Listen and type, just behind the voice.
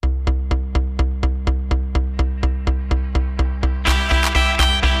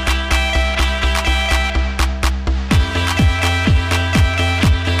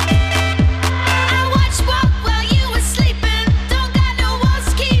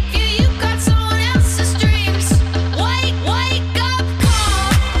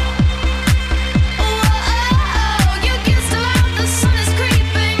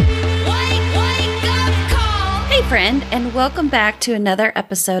welcome back to another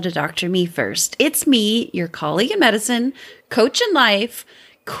episode of Dr. Me First. It's me, your colleague in medicine, coach in life,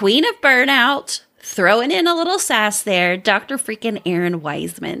 queen of burnout, throwing in a little sass there, Dr. freaking Errin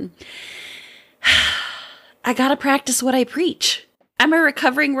Weisman. I gotta practice what I preach. I'm a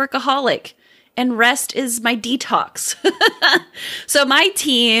recovering workaholic, and rest is my detox. So my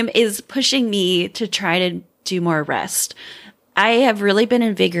team is pushing me to try to do more rest. I have really been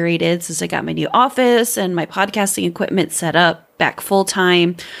invigorated since I got my new office and my podcasting equipment set up back full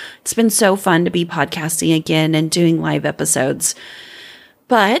time. It's been so fun to be podcasting again and doing live episodes.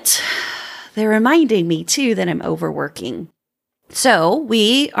 But they're reminding me too that I'm overworking. So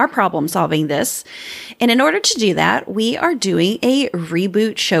we are problem solving this. And in order to do that, we are doing a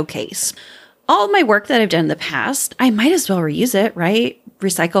reboot showcase. All of my work that I've done in the past, I might as well reuse it, right?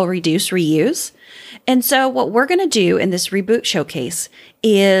 Recycle, reduce, reuse. And so what we're going to do in this reboot showcase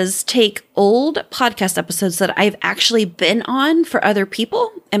is take old podcast episodes that I've actually been on for other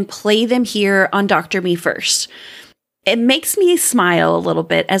people and play them here on Dr. Me First. It makes me smile a little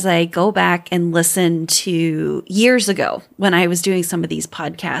bit as I go back and listen to years ago when I was doing some of these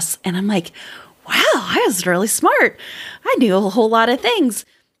podcasts. And I'm like, wow, I was really smart. I knew a whole lot of things.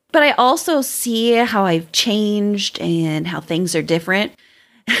 But I also see how I've changed and how things are different.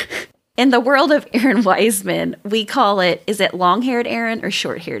 In the world of Errin Weisman, we call it, is it long-haired Errin or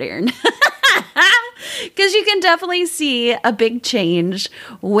short-haired Errin? Because you can definitely see a big change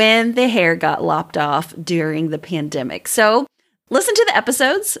when the hair got lopped off during the pandemic. So listen to the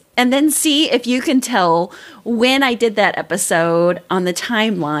episodes and then see if you can tell when I did that episode on the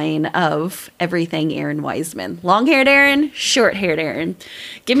timeline of everything Errin Weisman. Long-haired Errin, short-haired Errin.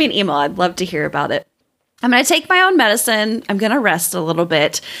 Give me an email. I'd love to hear about it. I'm going to take my own medicine. I'm going to rest a little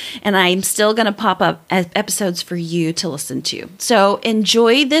bit, and I'm still going to pop up episodes for you to listen to. So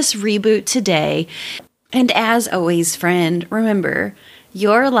enjoy this reboot today. And as always, friend, remember,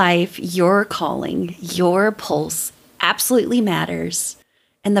 your life, your calling, your pulse absolutely matters.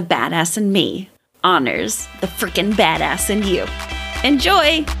 And the badass in me honors the freaking badass in you.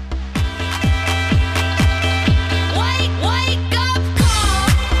 Enjoy!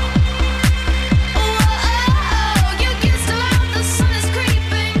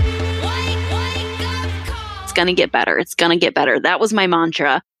 It's going to get better. It's going to get better. That was my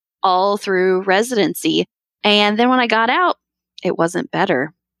mantra all through residency. And then when I got out, it wasn't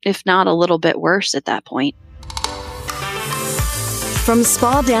better, if not a little bit worse at that point. From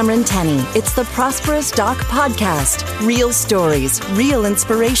Spa Dameron Tenney, it's the Prosperous Doc Podcast. Real stories, real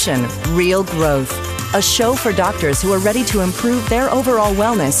inspiration, real growth. A show for doctors who are ready to improve their overall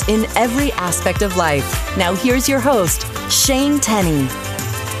wellness in every aspect of life. Now here's your host, Shane Tenney.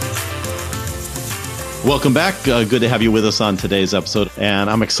 Welcome back. Good to have you with us on today's episode. And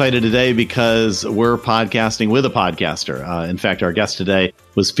I'm excited today because we're podcasting with a podcaster. In fact, our guest today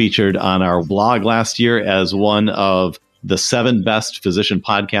was featured on our blog last year as one of the 7 best physician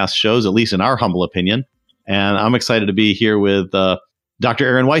podcast shows, at least in our humble opinion. And I'm excited to be here with Dr.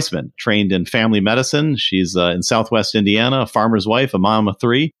 Errin Weisman, trained in family medicine. She's in Southwest Indiana, a farmer's wife, a mom of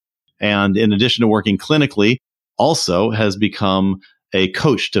 3. And in addition to working clinically, also has become a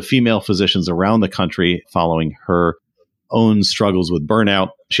coach to female physicians around the country following her own struggles with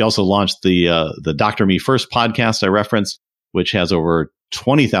burnout. She also launched the Dr. Me First podcast I referenced, which has over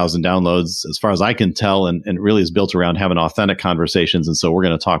 20,000 downloads as far as I can tell, and really is built around having authentic conversations. And so we're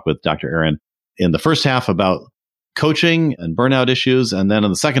going to talk with Dr. Errin in the first half about coaching and burnout issues. And then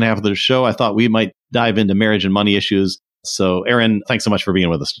in the second half of the show, I thought we might dive into marriage and money issues. So Errin, thanks so much for being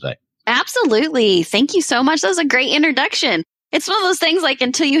with us today. Absolutely. Thank you so much. That was a great introduction. It's one of those things like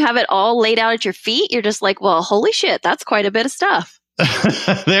until you have it all laid out at your feet, you're just like, well, holy shit, that's quite a bit of stuff.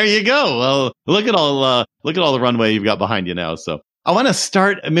 There you go. Well, look at all the runway you've got behind you now. So I want to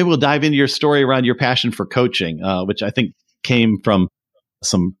start, maybe we'll dive into your story around your passion for coaching, which I think came from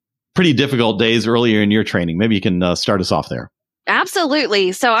some pretty difficult days earlier in your training. Maybe you can start us off there.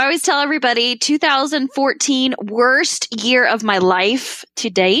 Absolutely. So I always tell everybody 2014, worst year of my life to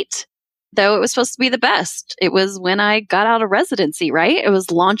date. Though it was supposed to be the best. It was when I got out of residency, right? It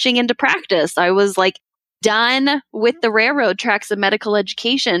was launching into practice. I was like done with the railroad tracks of medical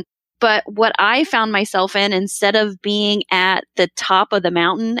education. But what I found myself in, instead of being at the top of the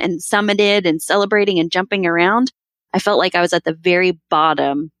mountain and summited and celebrating and jumping around, I felt like I was at the very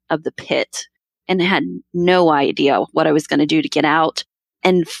bottom of the pit and had no idea what I was going to do to get out,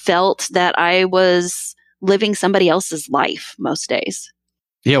 and felt that I was living somebody else's life most days.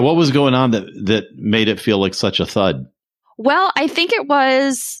 Yeah, what was going on that made it feel like such a thud? Well, I think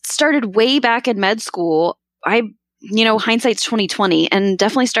it started way back in med school. I hindsight's 2020, and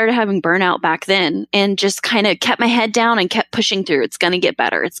definitely started having burnout back then, and just kind of kept my head down and kept pushing through. It's going to get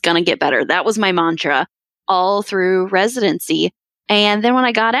better. It's going to get better. That was my mantra all through residency. And then when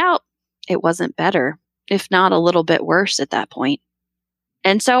I got out, it wasn't better, if not a little bit worse at that point.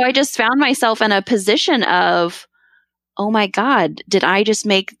 And so I just found myself in a position of, oh my God, did I just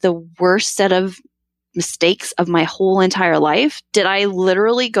make the worst set of mistakes of my whole entire life? Did I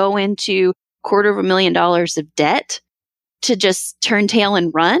literally go into $250,000 of debt to just turn tail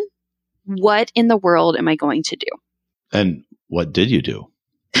and run? What in the world am I going to do? And what did you do?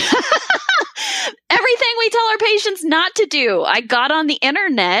 Everything we tell our patients not to do. I got on the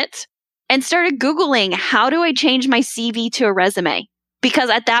internet and started Googling, how do I change my CV to a resume? Because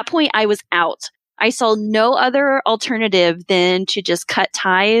at that point I was out. I saw no other alternative than to just cut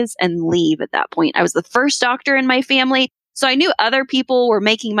ties and leave at that point. I was the first doctor in my family. So I knew other people were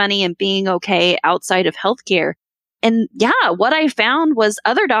making money and being okay outside of healthcare. And yeah, what I found was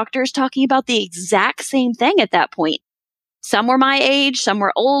other doctors talking about the exact same thing at that point. Some were my age, some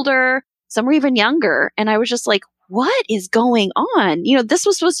were older, some were even younger. And I was just like, what is going on? This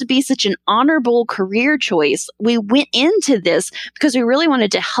was supposed to be such an honorable career choice. We went into this because we really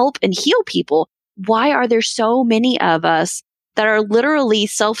wanted to help and heal people. Why are there so many of us that are literally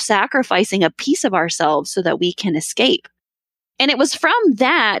self-sacrificing a piece of ourselves so that we can escape? And it was from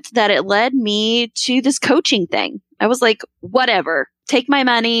that it led me to this coaching thing. I was like, whatever, take my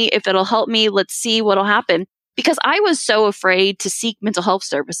money. If it'll help me, let's see what'll happen. Because I was so afraid to seek mental health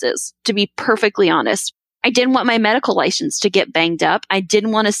services, to be perfectly honest. I didn't want my medical license to get banged up. I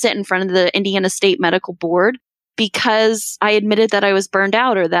didn't want to sit in front of the Indiana State Medical Board because I admitted that I was burned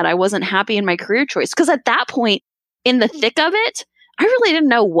out or that I wasn't happy in my career choice. Because at that point, in the thick of it, I really didn't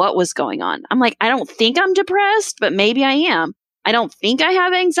know what was going on. I'm like, I don't think I'm depressed, but maybe I am. I don't think I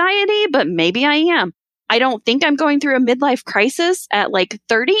have anxiety, but maybe I am. I don't think I'm going through a midlife crisis at like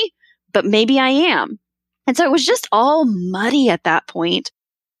 30, but maybe I am. And so it was just all muddy at that point.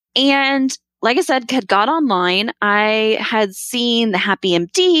 And like I said, had got online. I had seen the Happy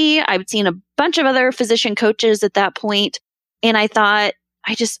MD. I'd seen a bunch of other physician coaches at that point. And I thought,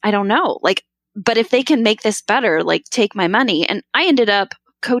 I don't know. But if they can make this better, take my money. And I ended up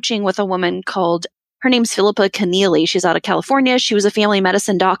coaching with a woman her name's Philippa Keneally. She's out of California. She was a family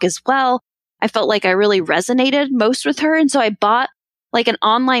medicine doc as well. I felt like I really resonated most with her. And so I bought an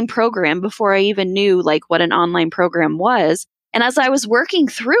online program before I even knew what an online program was. And as I was working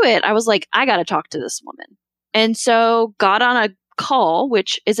through it, I was like, I got to talk to this woman. And so got on a call,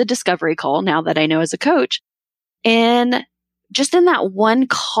 which is a discovery call now that I know as a coach. And just in that one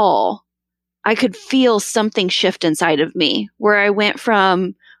call, I could feel something shift inside of me where I went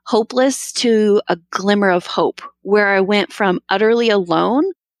from hopeless to a glimmer of hope, where I went from utterly alone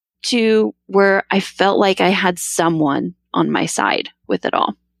to where I felt like I had someone on my side with it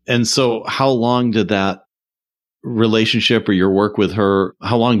all. And so how long did that relationship or your work with her,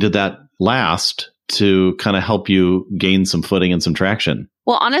 how long did that last to kind of help you gain some footing and some traction?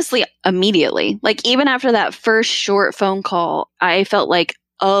 Well, honestly, immediately. Even after that first short phone call, I felt like,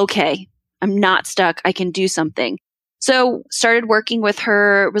 okay, I'm not stuck. I can do something. So started working with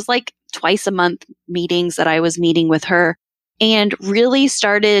her. It was twice a month meetings that I was meeting with her, and really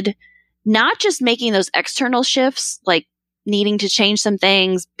started not just making those external shifts, needing to change some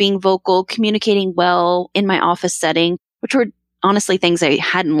things, being vocal, communicating well in my office setting, which were honestly things I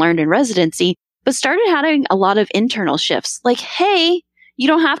hadn't learned in residency, but started having a lot of internal shifts. Hey, you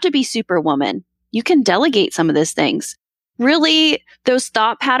don't have to be superwoman. You can delegate some of these things. Really, those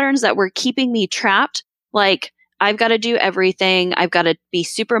thought patterns that were keeping me trapped, I've got to do everything. I've got to be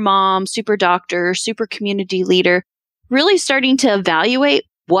super mom, super doctor, super community leader. Really starting to evaluate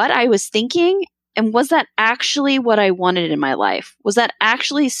what I was thinking, and was that actually what I wanted in my life? Was that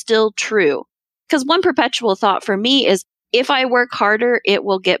actually still true? Because one perpetual thought for me is, if I work harder, it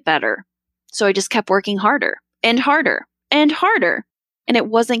will get better. So I just kept working harder and harder and harder, and it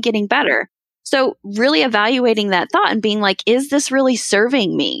wasn't getting better. So really evaluating that thought and being like, is this really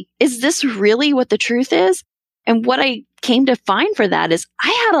serving me? Is this really what the truth is? And what I came to find for that is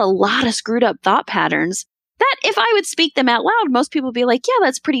I had a lot of screwed up thought patterns that if I would speak them out loud, most people would be like, yeah,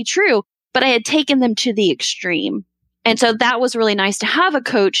 that's pretty true. But I had taken them to the extreme. And so that was really nice to have a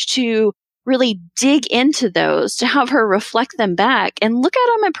coach to really dig into those, to have her reflect them back and look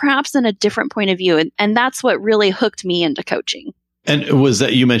at them perhaps in a different point of view. And that's what really hooked me into coaching. And was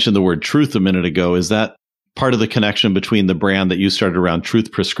that, you mentioned the word truth a minute ago, is that part of the connection between the brand that you started around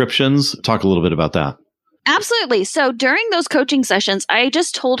Truth Prescriptions? Talk a little bit about that. Absolutely. So during those coaching sessions, I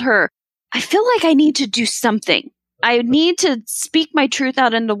just told her, I feel like I need to do something. I need to speak my truth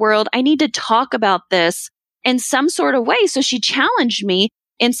out in the world. I need to talk about this in some sort of way. So she challenged me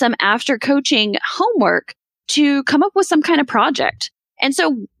in some after coaching homework to come up with some kind of project. And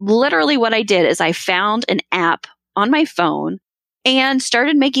so literally what I did is I found an app on my phone and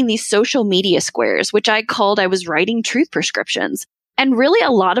started making these social media squares, which I was writing truth prescriptions. And really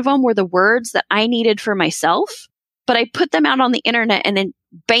a lot of them were the words that I needed for myself, but I put them out on the internet and then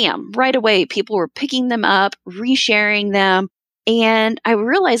bam, right away, people were picking them up, resharing them. And I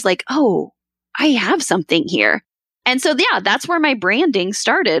realized oh, I have something here. And so, yeah, that's where my branding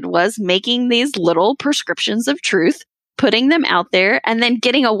started, was making these little prescriptions of truth, putting them out there, and then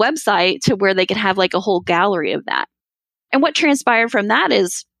getting a website to where they could have a whole gallery of that. And what transpired from that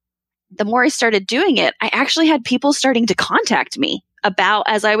is the more I started doing it, I actually had people starting to contact me about,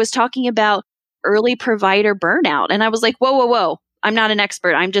 as I was talking about early provider burnout. And I was like, whoa, whoa, whoa. I'm not an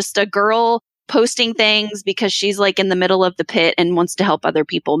expert. I'm just a girl posting things because she's in the middle of the pit and wants to help other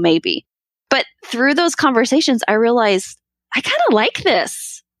people, maybe. But through those conversations, I realized I kind of like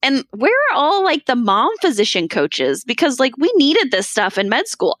this. And where are all the mom physician coaches? Because we needed this stuff in med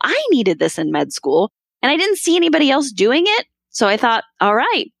school. I needed this in med school and I didn't see anybody else doing it. So I thought, all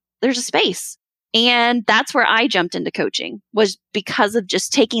right, there's a space. And that's where I jumped into coaching, was because of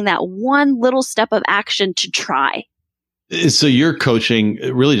just taking that one little step of action to try. So your coaching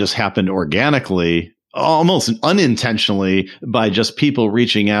really just happened organically, almost unintentionally, by just people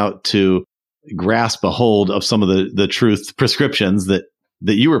reaching out to grasp a hold of some of the truth prescriptions that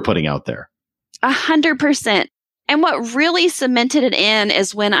you were putting out there. 100%. And what really cemented it in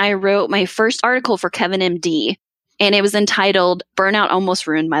is when I wrote my first article for Kevin MD, and it was entitled "Burnout Almost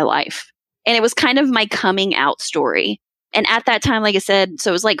Ruined My Life." And it was kind of my coming out story. And at that time, like I said,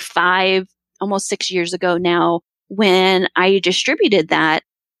 so it was 5, almost 6 years ago now, when I distributed that,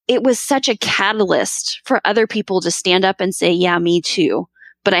 it was such a catalyst for other people to stand up and say, yeah, me too.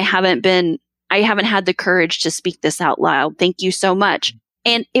 But I haven't had the courage to speak this out loud. Thank you so much.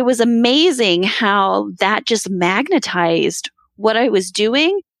 And it was amazing how that just magnetized what I was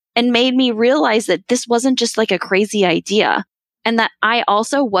doing and made me realize that this wasn't just a crazy idea, and that I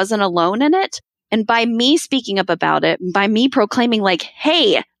also wasn't alone in it. And by me speaking up about it, by me proclaiming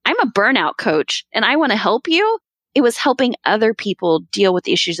hey, I'm a burnout coach and I want to help you, it was helping other people deal with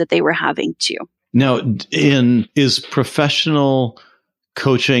the issues that they were having too. Now, is professional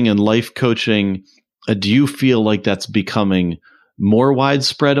coaching and life coaching, do you feel like that's becoming more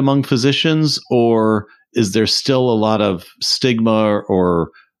widespread among physicians, or is there still a lot of stigma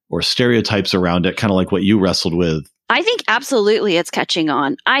or stereotypes around it, kind of like what you wrestled with? I think absolutely it's catching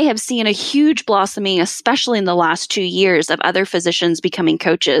on. I have seen a huge blossoming, especially in the last 2 years, of other physicians becoming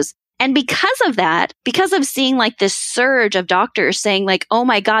coaches. And because of that, because of seeing this surge of doctors saying oh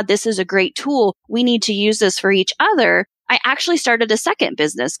my God, this is a great tool, we need to use this for each other, I actually started a second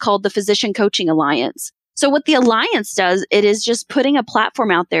business called the Physician Coaching Alliance. So what the Alliance does, it is just putting a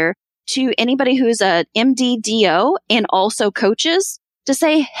platform out there to anybody who's a MD/DO and also coaches to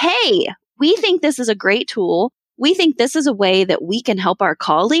say, hey, we think this is a great tool. We think this is a way that we can help our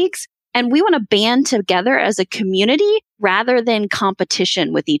colleagues. And we want to band together as a community rather than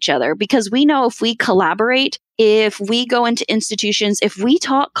competition with each other. Because we know if we collaborate, if we go into institutions, if we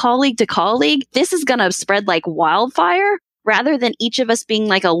talk colleague to colleague, this is going to spread like wildfire rather than each of us being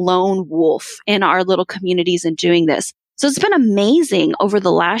like a lone wolf in our little communities and doing this. So it's been amazing over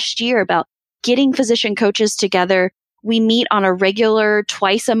the last year about getting physician coaches together. We meet on a regular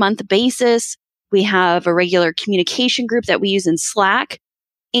twice a month basis. We have a regular communication group that we use in Slack.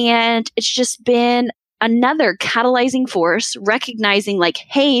 And it's just been another catalyzing force, recognizing like,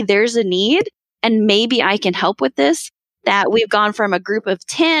 hey, there's a need and maybe I can help with this. That we've gone from a group of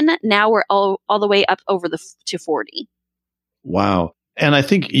 10, now we're all the way up over to 40. Wow. And I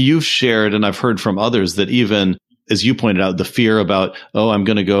think you've shared, and I've heard from others, that even, as you pointed out, the fear about, oh, I'm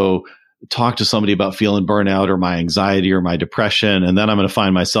going to go talk to somebody about feeling burnout or my anxiety or my depression, and then I'm going to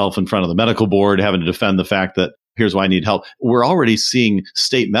find myself in front of the medical board having to defend the fact that here's why I need help. We're already seeing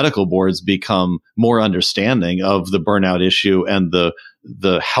state medical boards become more understanding of the burnout issue and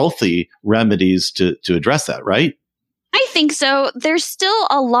the healthy remedies to address that, right? I think so. There's still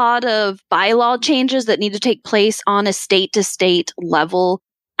a lot of bylaw changes that need to take place on a state-to-state level.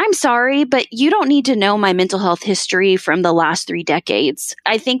 I'm sorry, but you don't need to know my mental health history from the last 3 decades.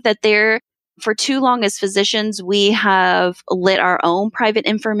 I think that for too long as physicians, we have let our own private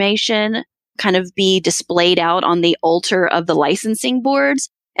information kind of be displayed out on the altar of the licensing boards.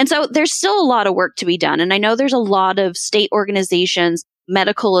 And so there's still a lot of work to be done. And I know there's a lot of state organizations,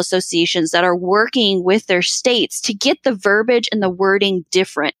 medical associations that are working with their states to get the verbiage and the wording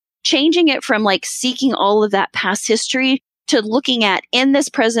different, changing it from like seeking all of that past history to looking at in this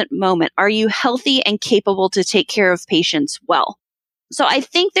present moment, are you healthy and capable to take care of patients well? So I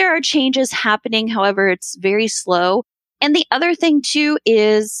think there are changes happening. However, it's very slow. And the other thing too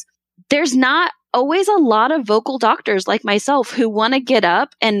is there's not always a lot of vocal doctors like myself who want to get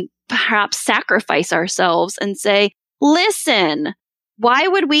up and perhaps sacrifice ourselves and say, listen, why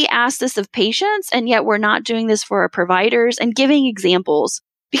would we ask this of patients and yet we're not doing this for our providers, and giving examples?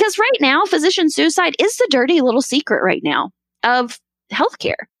 Because right now, physician suicide is the dirty little secret right now of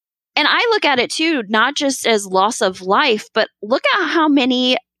healthcare. And I look at it too, not just as loss of life, but look at how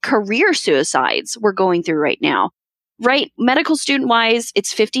many career suicides we're going through right now. Right? Medical student wise,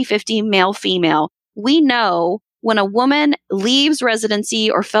 it's 50-50 male, female. We know when a woman leaves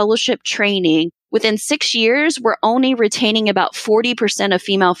residency or fellowship training, within 6 years, we're only retaining about 40% of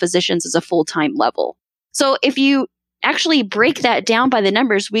female physicians as a full-time level. So if you actually break that down by the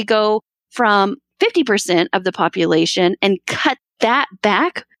numbers, we go from 50% of the population and cut that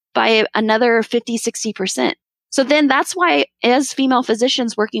back by another 50-60%. So then that's why as female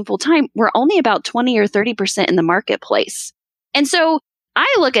physicians working full time, we're only about 20 or 30% in the marketplace. And so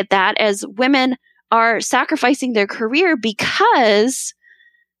I look at that as women are sacrificing their career because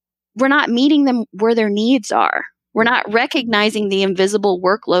we're not meeting them where their needs are. We're not recognizing the invisible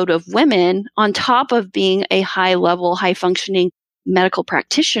workload of women on top of being a high level, high functioning medical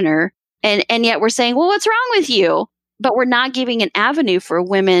practitioner. And yet we're saying, well, what's wrong with you? But we're not giving an avenue for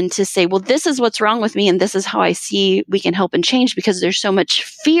women to say, well, this is what's wrong with me. And this is how I see we can help and change, because there's so much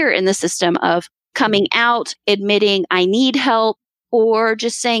fear in the system of coming out, admitting I need help, or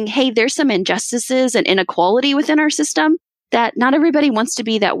just saying, hey, there's some injustices and inequality within our system that not everybody wants to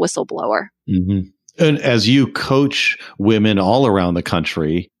be that whistleblower. Mm-hmm. And as you coach women all around the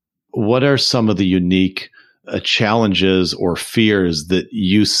country, what are some of the unique challenges or fears that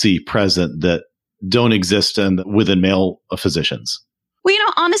you see present that don't exist within male physicians? Well,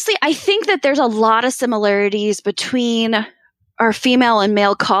 honestly, I think that there's a lot of similarities between our female and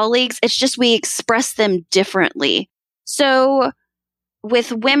male colleagues. It's just we express them differently. So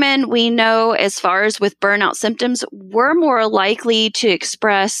with women, we know as far as with burnout symptoms, we're more likely to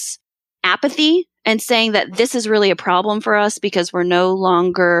express apathy and saying that this is really a problem for us because we're no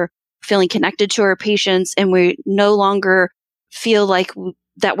longer feeling connected to our patients and we no longer feel like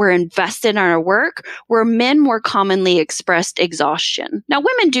that we're invested in our work, where men more commonly expressed exhaustion. Now,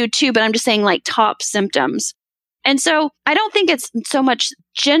 women do too, but I'm just saying like top symptoms. And so I don't think it's so much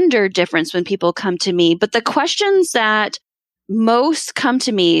gender difference when people come to me, but the questions that most come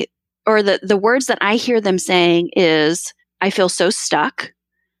to me, or the words that I hear them saying is, I feel so stuck.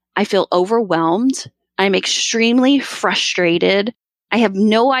 I feel overwhelmed. I'm extremely frustrated. I have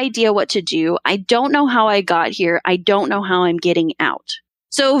no idea what to do. I don't know how I got here. I don't know how I'm getting out.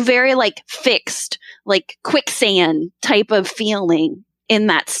 So very like fixed, like quicksand type of feeling in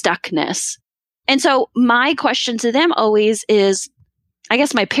that stuckness. And so my question to them always is, I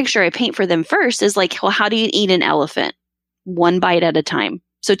guess my picture I paint for them first is like, well, how do you eat an elephant? One bite at a time.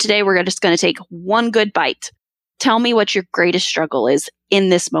 So today we're just going to take one good bite. Tell me what your greatest struggle is in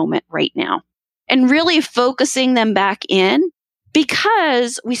this moment right now. And really focusing them back in,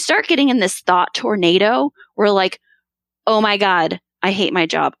 because we start getting in this thought tornado. We're like, oh my God, I hate my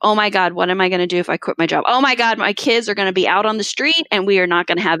job. Oh my God, what am I going to do if I quit my job? Oh my God, my kids are going to be out on the street and we are not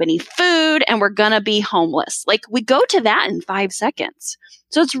going to have any food and we're going to be homeless. Like we go to that in 5 seconds.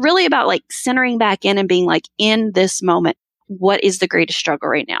 So it's really about like centering back in and being like, in this moment, what is the greatest struggle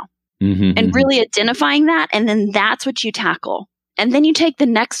right now? Mm-hmm, and really identifying that. And then that's what you tackle. And then you take the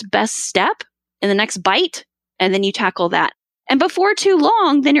next best step and the next bite, and then you tackle that. And before too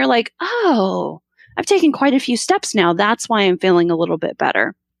long, then you're like, oh, I've taken quite a few steps now. That's why I'm feeling a little bit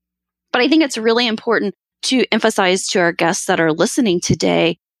better. But I think it's really important to emphasize to our guests that are listening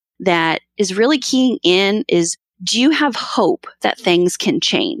today that is really keying in is, do you have hope that things can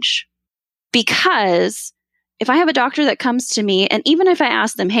change? Because if I have a doctor that comes to me, and even if I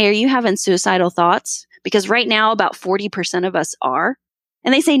ask them, hey, are you having suicidal thoughts? Because right now about 40% of us are.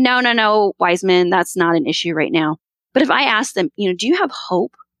 And they say, no, Weisman, that's not an issue right now. But if I ask them, do you have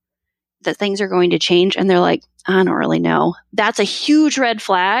hope that things are going to change? And they're like, I don't really know. That's a huge red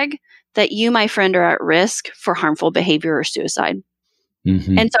flag that you, my friend, are at risk for harmful behavior or suicide.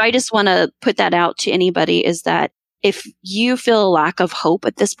 Mm-hmm. And so I just want to put that out to anybody, is that if you feel a lack of hope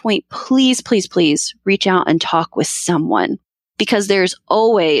at this point, please, please, please reach out and talk with someone, because there's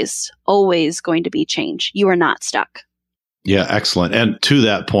always, always going to be change. You are not stuck. Yeah, excellent. And to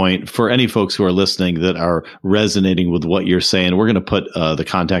that point, for any folks who are listening that are resonating with what you're saying, we're going to put the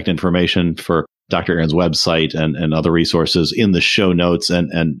contact information for Dr. Errin's website and other resources in the show notes.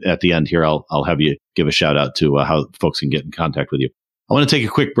 And at the end here, I'll have you give a shout out to how folks can get in contact with you. I want to take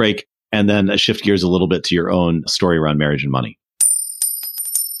a quick break and then shift gears a little bit to your own story around marriage and money.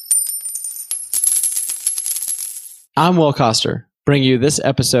 I'm Will Coster, bringing you this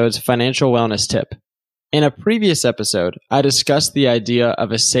episode's financial wellness tip. In a previous episode, I discussed the idea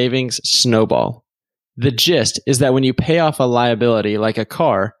of a savings snowball. The gist is that when you pay off a liability like a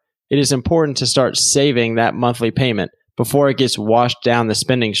car, it is important to start saving that monthly payment before it gets washed down the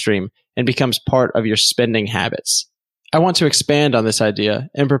spending stream and becomes part of your spending habits. I want to expand on this idea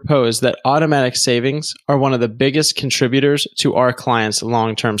and propose that automatic savings are one of the biggest contributors to our clients'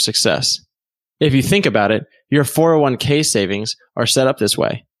 long-term success. If you think about it, your 401k savings are set up this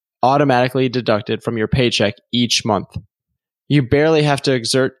way, automatically deducted from your paycheck each month. You barely have to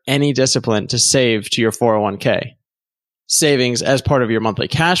exert any discipline to save to your 401k. Savings as part of your monthly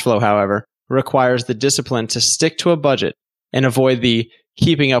cash flow, however, requires the discipline to stick to a budget and avoid the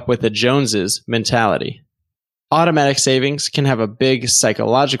keeping up with the Joneses mentality. Automatic savings can have a big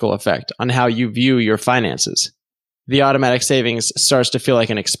psychological effect on how you view your finances. The automatic savings starts to feel like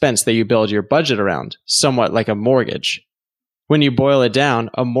an expense that you build your budget around, somewhat like a mortgage. When you boil it down,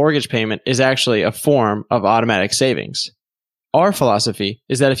 a mortgage payment is actually a form of automatic savings. Our philosophy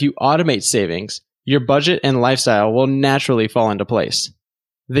is that if you automate savings, your budget and lifestyle will naturally fall into place.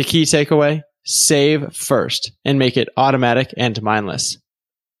 The key takeaway? Save first and make it automatic and mindless.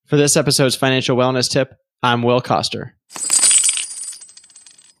 For this episode's financial wellness tip, I'm Will Coster.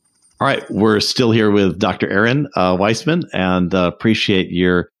 All right, we're still here with Dr. Errin Weisman, and appreciate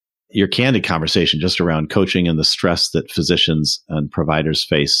your candid conversation just around coaching and the stress that physicians and providers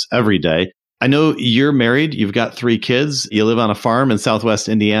face every day. I know you're married, you've got 3 kids, you live on a farm in Southwest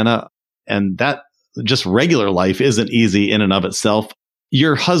Indiana, and that just regular life isn't easy in and of itself.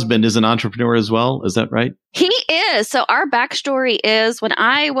 Your husband is an entrepreneur as well, is that right? He is. So our backstory is when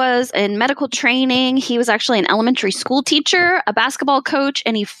I was in medical training, he was actually an elementary school teacher, a basketball coach,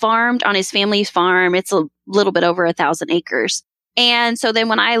 and he farmed on his family's farm. It's a little bit over 1,000 acres. And so then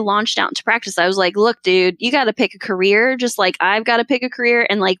when I launched out into practice, I was like, look, dude, you got to pick a career, just like I've got to pick a career.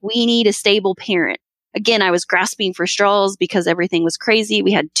 And like, we need a stable parent. Again, I was grasping for straws because everything was crazy.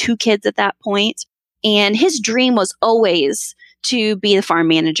 We had 2 kids at that point. And his dream was always to be the farm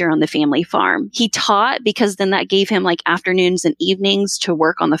manager on the family farm. He taught because then that gave him like afternoons and evenings to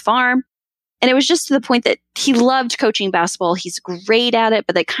work on the farm. And it was just to the point that he loved coaching basketball. He's great at it,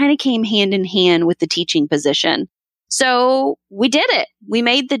 but that kind of came hand in hand with the teaching position. So we did it. We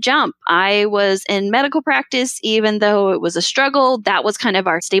made the jump. I was in medical practice, even though it was a struggle. That was kind of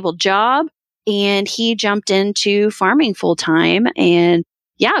our stable job. And he jumped into farming full time and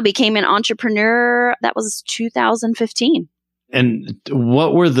became an entrepreneur. That was 2015. And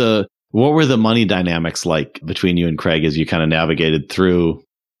what were the money dynamics like between you and Craig as you kind of navigated through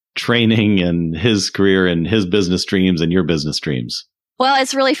training and his career and his business dreams and your business dreams? Well,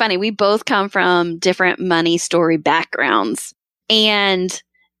 it's really funny. We both come from different money story backgrounds. And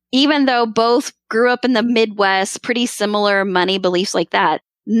even though both grew up in the Midwest, pretty similar money beliefs like that,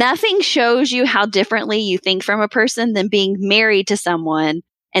 nothing shows you how differently you think from a person than being married to someone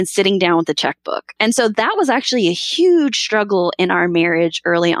and sitting down with the checkbook. And so that was actually a huge struggle in our marriage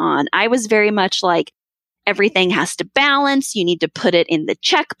early on. I was very much like, everything has to balance. You need to put it in the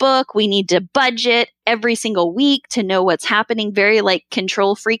checkbook. We need to budget every single week to know what's happening. Very like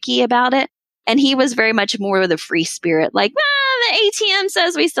control freaky about it. And he was very much more of the free spirit, like, the ATM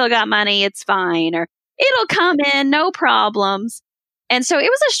says we still got money. It's fine. Or it'll come in, no problems. And so it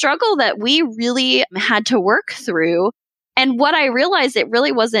was a struggle that we really had to work through. And what I realized, it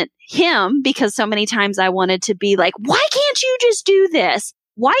really wasn't him, because so many times I wanted to be like, why can't you just do this?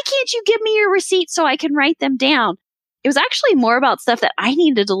 Why can't you give me your receipts so I can write them down? It was actually more about stuff that I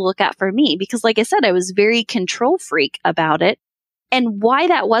needed to look at for me, because like I said, I was very control freak about it. And why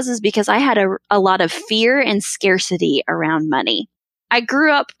that was is because I had a lot of fear and scarcity around money. I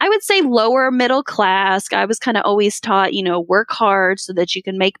grew up, I would say, lower middle class. I was kind of always taught, work hard so that you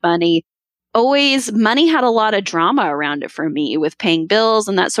can make money. Always, money had a lot of drama around it for me with paying bills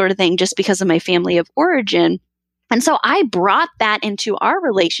and that sort of thing, just because of my family of origin. And so I brought that into our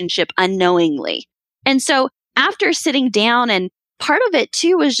relationship unknowingly. And so after sitting down, and part of it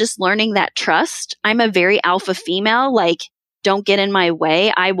too was just learning that trust. I'm a very alpha female, like, don't get in my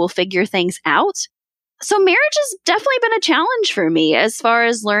way. I will figure things out. So marriage has definitely been a challenge for me as far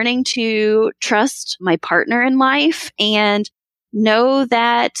as learning to trust my partner in life and know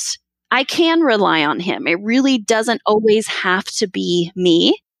that I can rely on him. It really doesn't always have to be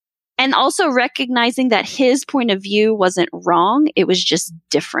me. And also recognizing that his point of view wasn't wrong. It was just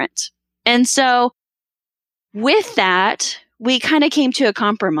different. And so with that, we kind of came to a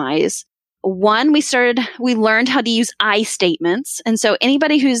compromise. One, we learned how to use I statements. And so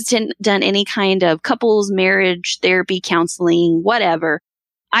anybody who's done any kind of couples, marriage, therapy, counseling, whatever,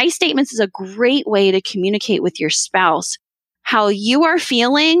 I statements is a great way to communicate with your spouse how you are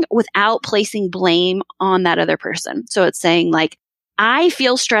feeling without placing blame on that other person. So it's saying like, I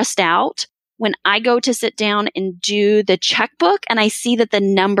feel stressed out when I go to sit down and do the checkbook and I see that the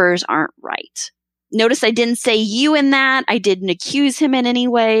numbers aren't right. Notice I didn't say you in that. I didn't accuse him in any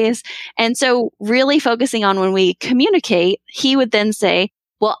ways. And so really focusing on when we communicate, he would then say,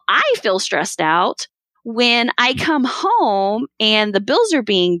 well, I feel stressed out when I come home and the bills are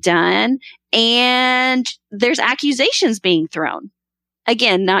being done and there's accusations being thrown.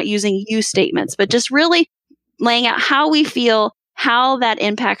 Again, not using you statements, but just really laying out how we feel, how that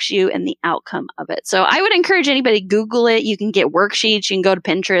impacts you and the outcome of it. So I would encourage anybody to Google it. You can get worksheets. You can go to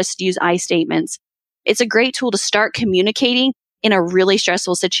Pinterest, use I statements. It's a great tool to start communicating in a really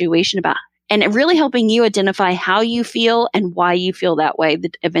stressful situation and really helping you identify how you feel and why you feel that way,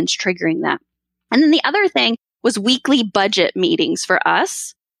 the events triggering that. And then the other thing was weekly budget meetings for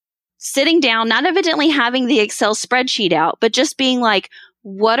us. Sitting down, not evidently having the Excel spreadsheet out, but just being like,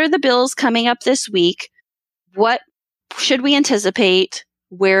 what are the bills coming up this week? What should we anticipate?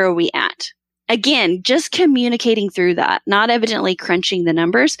 Where are we at? Again, just communicating through that, not evidently crunching the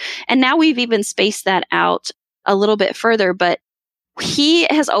numbers. And now we've even spaced that out a little bit further, but he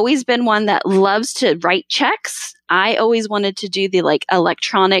has always been one that loves to write checks. I always wanted to do the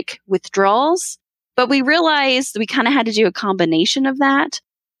electronic withdrawals, but we realized we kind of had to do a combination of that.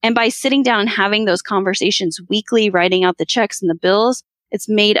 And by sitting down and having those conversations weekly, writing out the checks and the bills, it's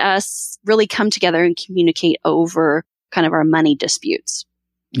made us really come together and communicate over kind of our money disputes.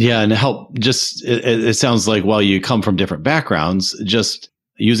 Yeah, and help just, it sounds like while you come from different backgrounds, just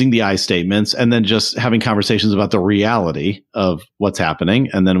using the I statements and then just having conversations about the reality of what's happening.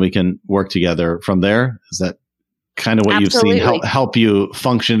 And then we can work together from there. Is that kind of what Absolutely. You've seen help you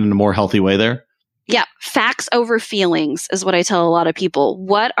function in a more healthy way there? Yeah. Facts over feelings is what I tell a lot of people.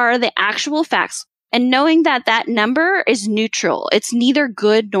 What are the actual facts? And knowing that that number is neutral. It's neither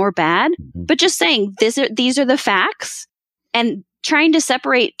good nor bad, but just saying these are the facts and trying to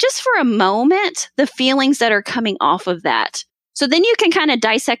separate just for a moment the feelings that are coming off of that. So then you can kind of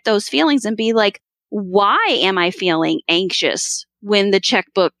dissect those feelings and be like, why am I feeling anxious when the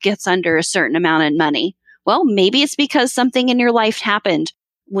checkbook gets under a certain amount of money? Well, maybe it's because something in your life happened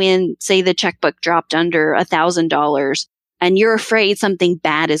when, say, the checkbook dropped under $1,000 and you're afraid something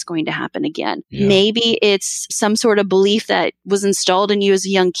bad is going to happen again. Yeah. Maybe it's some sort of belief that was installed in you as a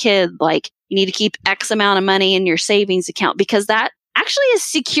young kid, like you need to keep X amount of money in your savings account because that actually is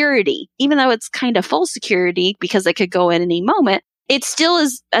security. Even though it's kind of false security because it could go at any moment, it still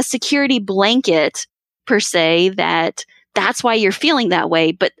is a security blanket per se that's why you're feeling that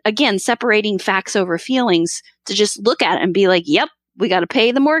way. But again, separating facts over feelings to just look at it and be like, yep, we got to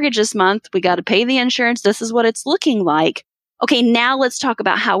pay the mortgage this month. We got to pay the insurance. This is what it's looking like. Okay, now let's talk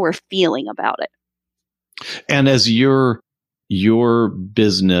about how we're feeling about it. And as your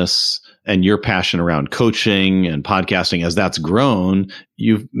business and your passion around coaching and podcasting, as that's grown,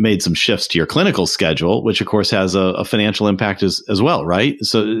 you've made some shifts to your clinical schedule, which of course has a financial impact as well, right?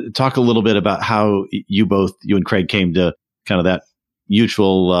 So talk a little bit about how you and Craig came to kind of that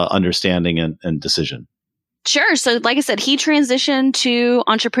mutual understanding and decision. Sure. So like I said, he transitioned to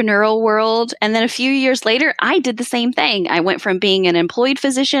entrepreneurial world. And then a few years later, I did the same thing. I went from being an employed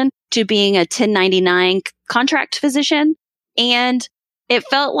physician to being a 1099 contract physician. And it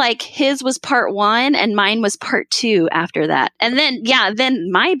felt like his was part one and mine was part two after that. And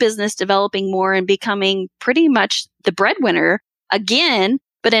then my business developing more and becoming pretty much the breadwinner again,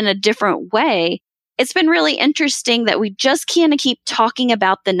 but in a different way. It's been really interesting that we just can't keep talking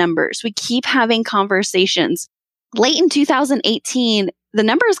about the numbers. We keep having conversations. Late in 2018, the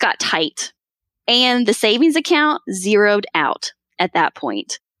numbers got tight and the savings account zeroed out at that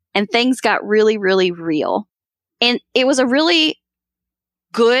point. And things got really, really real. And it was a really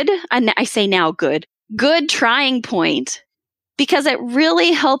good, and I say now good trying point because it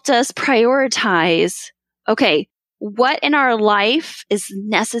really helped us prioritize, okay, what in our life is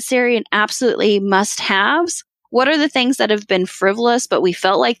necessary and absolutely must-haves? What are the things that have been frivolous, but we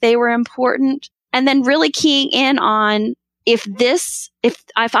felt like they were important? And then really keying in on if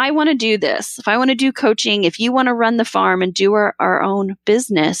I want to do this, if I want to do coaching, if you want to run the farm and do our own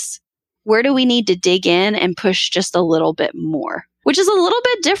business, where do we need to dig in and push just a little bit more? Which is a little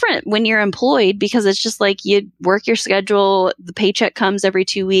bit different when you're employed because it's just like you work your schedule, the paycheck comes every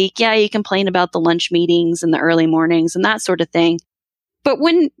 2 weeks. Yeah, you complain about the lunch meetings and the early mornings and that sort of thing. But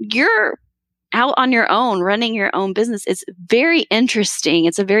when you're out on your own, running your own business, it's very interesting.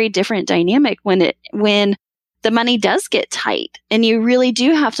 It's a very different dynamic when the money does get tight, and you really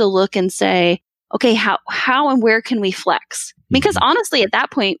do have to look and say, okay, how and where can we flex? Because honestly, at that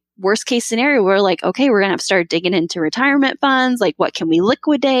point, worst case scenario, we're like, okay, we're going to have to start digging into retirement funds. Like, what can we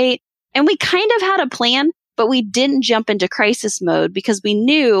liquidate? And we kind of had a plan, but we didn't jump into crisis mode because we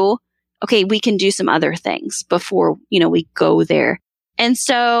knew, okay, we can do some other things before, we go there. And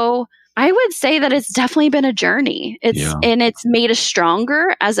so I would say that it's definitely been a journey. And it's made us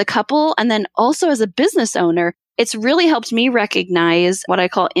stronger as a couple. And then also as a business owner, it's really helped me recognize what I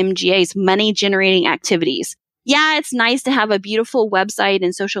call MGAs, money generating activities. Yeah, it's nice to have a beautiful website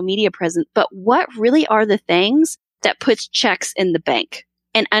and social media presence, but what really are the things that puts checks in the bank,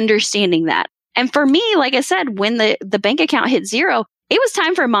 and understanding that? And for me, like I said, when the bank account hit zero, it was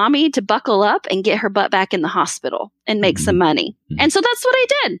time for mommy to buckle up and get her butt back in the hospital and make some money. And so that's what I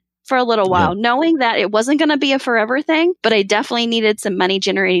did for a little while, knowing that it wasn't going to be a forever thing, but I definitely needed some money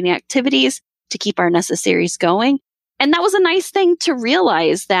generating activities to keep our necessaries going. And that was a nice thing to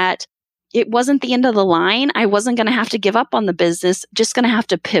realize, that it wasn't the end of the line. I wasn't going to have to give up on the business, just going to have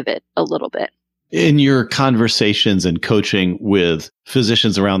to pivot a little bit. In your conversations and coaching with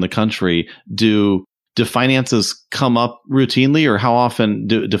physicians around the country, do finances come up routinely, or how often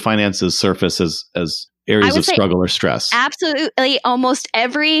do finances surface as areas of struggle or stress? Absolutely. Almost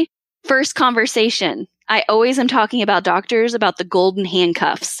every first conversation, I always am talking about doctors, about the golden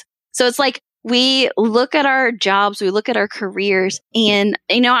handcuffs. So it's like, we look at our jobs, we look at our careers, and,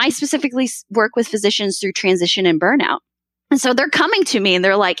 I specifically work with physicians through transition and burnout. And so they're coming to me and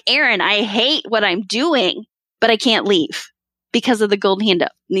they're like, Errin, I hate what I'm doing, but I can't leave because of the golden hand.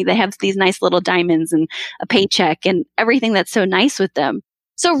 They have these nice little diamonds and a paycheck and everything that's so nice with them.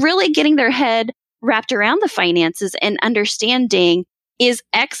 So really getting their head wrapped around the finances and understanding, is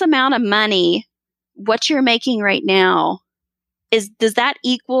X amount of money what you're making right now, does that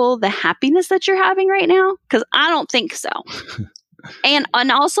equal the happiness that you're having right now? Because I don't think so. and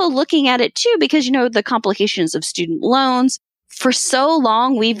also looking at it too, because, the complications of student loans. For so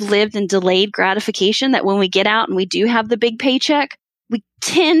long, we've lived in delayed gratification that when we get out and we do have the big paycheck, we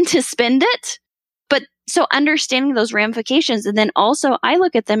tend to spend it. But so understanding those ramifications. And then also I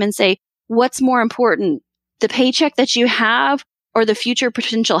look at them and say, what's more important, the paycheck that you have or the future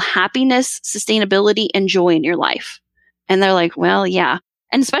potential happiness, sustainability, and joy in your life? And they're like, well, yeah.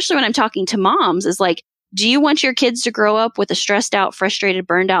 And especially when I'm talking to moms, is like, do you want your kids to grow up with a stressed out, frustrated,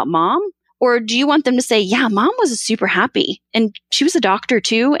 burned out mom? Or do you want them to say, yeah, mom was super happy and she was a doctor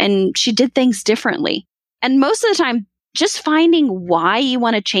too, and she did things differently? And most of the time, just finding why you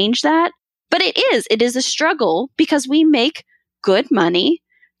want to change that. But it is a struggle, because we make good money,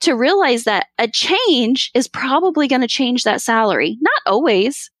 to realize that a change is probably going to change that salary. Not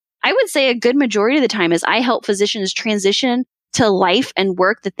always. I would say a good majority of the time, as I help physicians transition to life and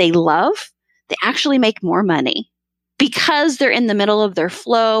work that they love, they actually make more money because they're in the middle of their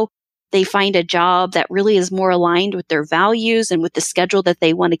flow. They find a job that really is more aligned with their values and with the schedule that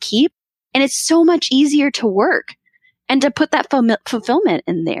they want to keep. And it's so much easier to work and to put that fulfillment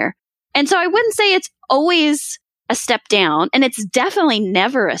in there. And so I wouldn't say it's always a step down, and it's definitely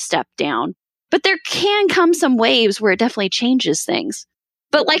never a step down, but there can come some waves where it definitely changes things.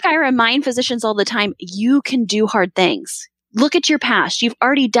 But like I remind physicians all the time, you can do hard things. Look at your past. You've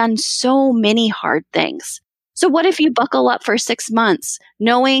already done so many hard things. So what if you buckle up for 6 months,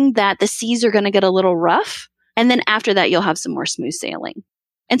 knowing that the seas are going to get a little rough, and then after that, you'll have some more smooth sailing?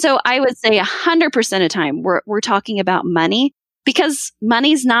 And so I would say 100% of the time, we're talking about money, because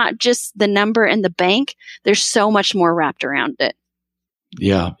money's not just the number in the bank. There's so much more wrapped around it.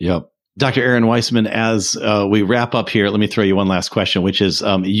 Yeah. Dr. Errin Weisman, as we wrap up here, let me throw you one last question, which is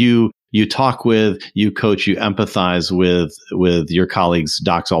you talk with, you coach, you empathize with your colleagues,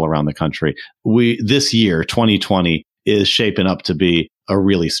 docs all around the country. This year, 2020, is shaping up to be a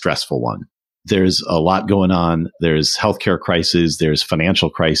really stressful one. There's a lot going on. There's healthcare crises. There's financial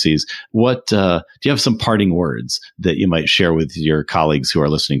crises. Do you have some parting words that you might share with your colleagues who are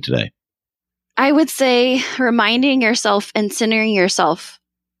listening today? I would say reminding yourself and centering yourself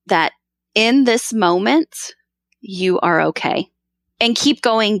that in this moment, you are okay. And keep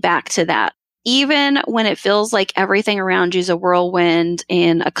going back to that. Even when it feels like everything around you is a whirlwind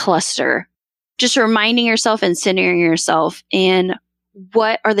and a cluster, just reminding yourself and centering yourself in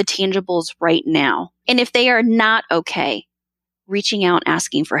what are the tangibles right now. And if they are not okay, reaching out and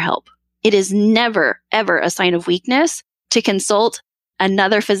asking for help. It is never, ever a sign of weakness to consult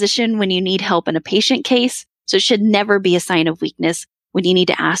another physician when you need help in a patient case. So it should never be a sign of weakness when you need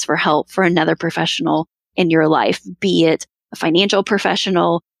to ask for help for another professional in your life, be it a financial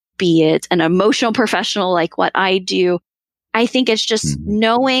professional, be it an emotional professional like what I do. I think it's just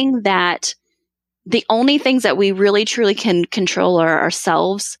knowing that the only things that we really truly can control are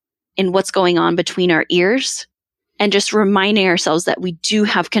ourselves and what's going on between our ears, and just reminding ourselves that we do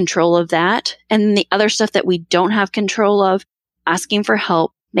have control of that. And the other stuff that we don't have control of, asking for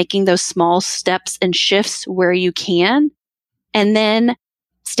help, making those small steps and shifts where you can, and then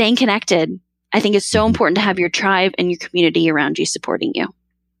staying connected. I think it's so important to have your tribe and your community around you supporting you.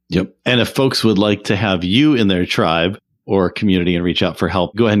 Yep. And if folks would like to have you in their tribe or community and reach out for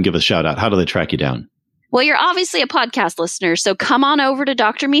help, go ahead and give us a shout out. How do they track you down? Well, you're obviously a podcast listener, so come on over to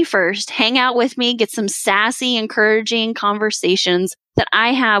Dr. Me First, hang out with me, get some sassy, encouraging conversations that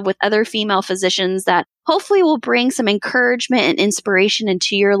I have with other female physicians that hopefully will bring some encouragement and inspiration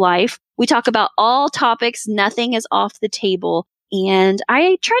into your life. We talk about all topics, nothing is off the table, and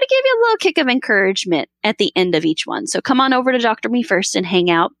I try to give you a little kick of encouragement at the end of each one. So come on over to Dr. Me First and hang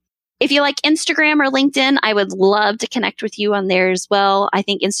out. If you like Instagram or LinkedIn, I would love to connect with you on there as well. I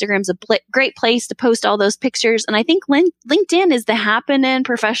think Instagram's a great place to post all those pictures. And I think LinkedIn is the happening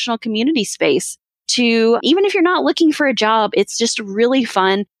professional community space to, even if you're not looking for a job, it's just really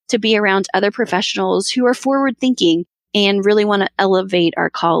fun to be around other professionals who are forward thinking and really want to elevate our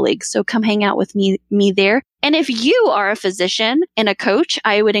colleagues. So come hang out with me there. And if you are a physician and a coach,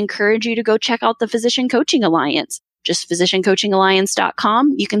 I would encourage you to go check out the Physician Coaching Alliance. Just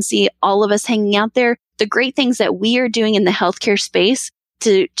physiciancoachingalliance.com. You can see all of us hanging out there. The great things that we are doing in the healthcare space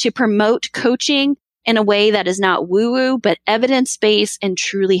to promote coaching in a way that is not woo-woo, but evidence-based and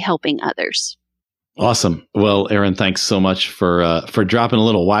truly helping others. Awesome. Well, Errin, thanks so much for dropping a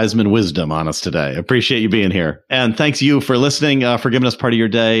little Weisman wisdom on us today. Appreciate you being here. And thanks you for listening, for giving us part of your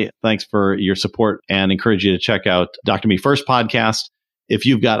day. Thanks for your support, and encourage you to check out Dr. Me First podcast. If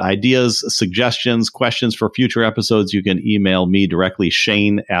you've got ideas, suggestions, questions for future episodes, you can email me directly,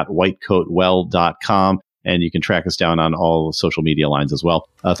 shane@whitecoatwell.com, and you can track us down on all social media lines as well.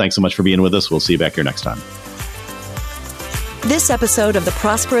 Thanks so much for being with us. We'll see you back here next time. This episode of the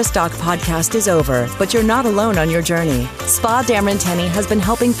Prosperous Doc podcast is over, but you're not alone on your journey. Spa Errin has been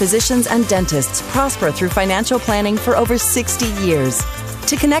helping physicians and dentists prosper through financial planning for over 60 years.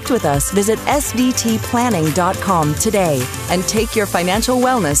 To connect with us, visit svtplanning.com today and take your financial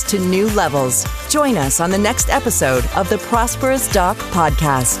wellness to new levels. Join us on the next episode of the Prosperous Doc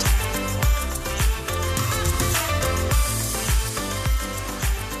podcast.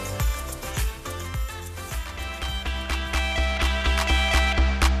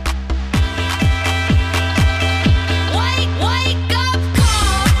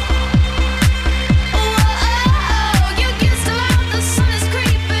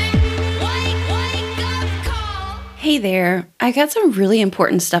 Hey there, I got some really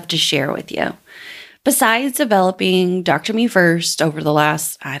important stuff to share with you. Besides developing Dr. Me First over the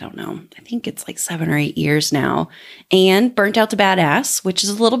last, I think it's like 7 or 8 years now, and Burnt Out to Badass, which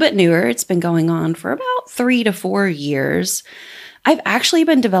is a little bit newer. It's been going on for about 3 to 4 years. I've actually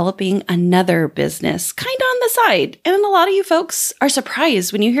been developing another business kind of on the side, and a lot of you folks are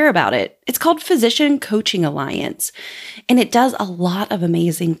surprised when you hear about it. It's called Physician Coaching Alliance, and it does a lot of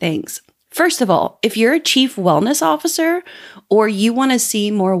amazing things. First of all, if you're a chief wellness officer or you want to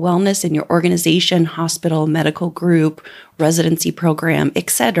see more wellness in your organization, hospital, medical group, residency program,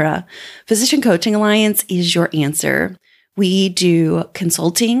 etc., Physician Coaching Alliance is your answer. We do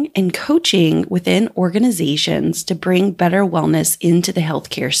consulting and coaching within organizations to bring better wellness into the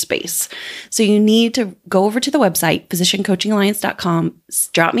healthcare space. So you need to go over to the website, physiciancoachingalliance.com,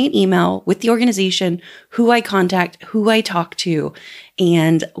 drop me an email with the organization, who I contact, who I talk to,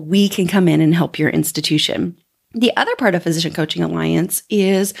 and we can come in and help your institution. The other part of Physician Coaching Alliance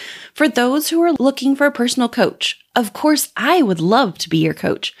is for those who are looking for a personal coach. Of course, I would love to be your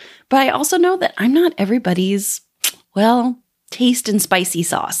coach, but I also know that I'm not everybody's taste and spicy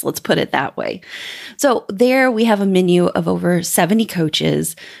sauce. Let's put it that way. So there we have a menu of over 70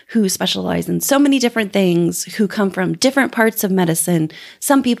 coaches who specialize in so many different things, who come from different parts of medicine.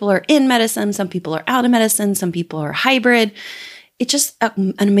 Some people are in medicine, some people are out of medicine, some people are hybrid. It's just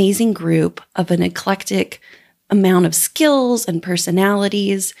an amazing group of an eclectic amount of skills and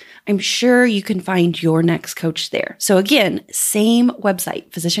personalities. I'm sure you can find your next coach there. So again, same website,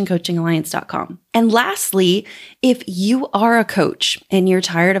 physiciancoachingalliance.com. And lastly, if you are a coach and you're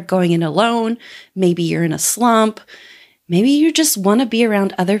tired of going in alone, maybe you're in a slump, maybe you just want to be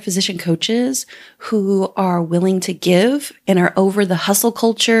around other physician coaches who are willing to give and are over the hustle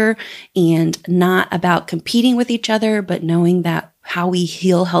culture and not about competing with each other, but knowing that how we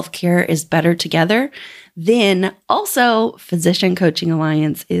heal healthcare is better together, then also Physician Coaching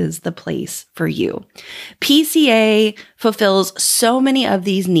Alliance is the place for you. PCA fulfills so many of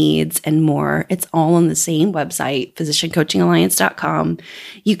these needs and more. It's all on the same website, physiciancoachingalliance.com.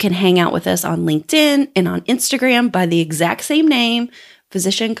 You can hang out with us on LinkedIn and on Instagram by the exact same name,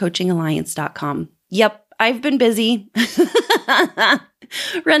 physiciancoachingalliance.com. Yep, I've been busy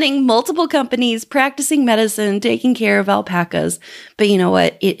running multiple companies, practicing medicine, taking care of alpacas. But you know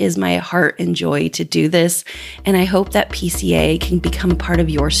what? It is my heart and joy to do this. And I hope that PCA can become a part of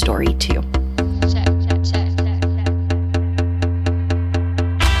your story too.